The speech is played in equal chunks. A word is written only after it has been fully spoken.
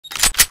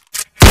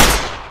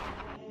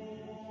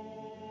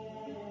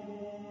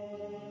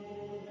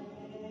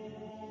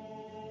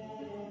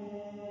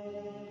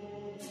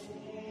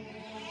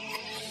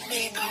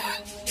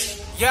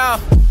Yo,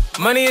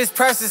 money is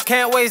precious,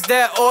 can't waste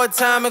that all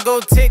time and go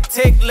tick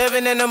tick.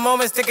 Living in the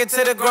moment, sticking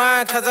to the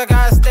grind, cause I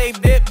gotta stay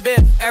bip.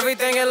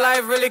 Everything in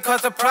life really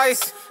costs a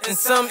price, and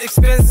some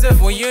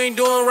expensive. When you ain't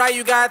doing right,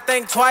 you gotta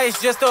think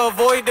twice just to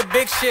avoid the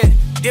big shit.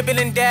 Dipping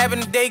and dabbing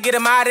the day, get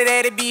him out of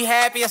there to be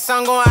happy. A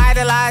son gon'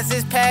 idolize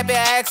his pappy,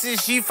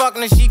 axes. She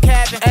fucking and she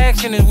capping.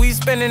 Action is we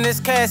spinning this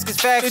casket's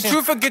faction. The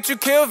truth will get you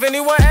killed if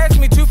anyone asks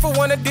me. Two for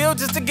one a deal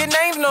just to get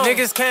names known.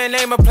 Niggas can't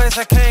name a place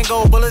I can't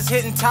go. Bullets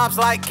hitting tops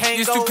like Kango.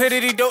 Your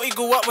stupidity don't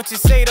equal up what you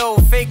say though.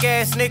 Fake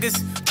ass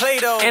niggas play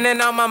though. And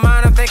then on my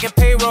mind I'm thinking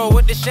payroll.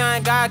 With the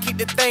shine, God keep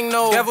the thing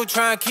though. Devil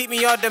trying to keep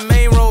me off the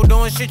main road.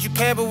 Doing shit you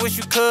can but wish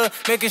you could.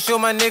 Making sure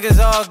my niggas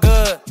all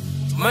good.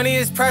 Money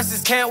is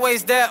precious, can't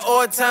waste that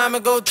all time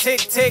and go tick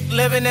tick.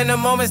 Living in the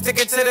moment,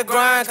 sticking to the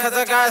grind, cause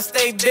I gotta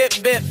stay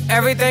bip.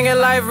 Everything in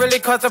life really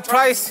costs a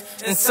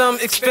price, and some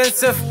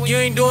expensive. You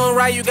ain't doing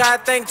right, you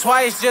gotta think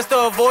twice just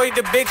to avoid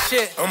the big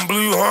shit. I'm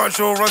blue,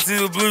 honcho, run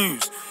to the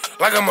blues.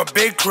 Like I'm a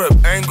big crip,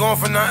 I ain't going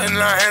for nothing,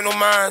 I handle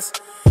mines.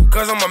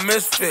 Cause I'm a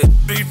misfit,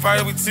 big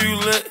fight, we too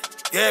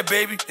lit. Yeah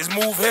baby, it's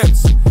move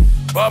hips.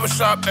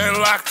 Barbershop and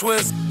lock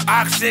twist.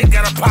 Ock shit,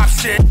 gotta pop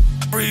shit.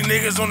 Free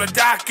niggas on the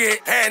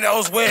docket, hand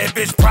those weird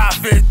bitch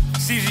profit.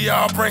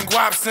 CGR bring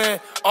guaps in,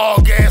 all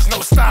gas,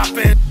 no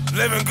stopping.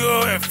 Living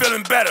good and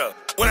feeling better.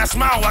 When I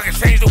smile, I can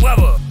change the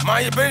weather.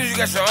 Mind your business, you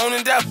got your own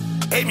endeavor.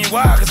 Hate me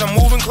why? Cause I'm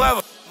moving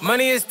clever.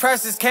 Money is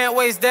precious, can't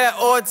waste that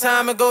all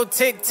time and go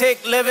tick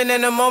tick. Living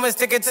in the moment,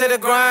 sticking to the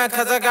grind,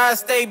 cause I gotta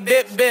stay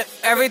bip.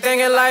 Everything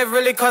in life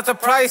really costs a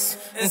price,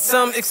 and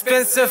some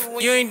expensive.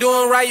 You ain't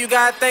doing right, you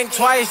gotta think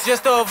twice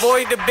just to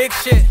avoid the big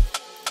shit.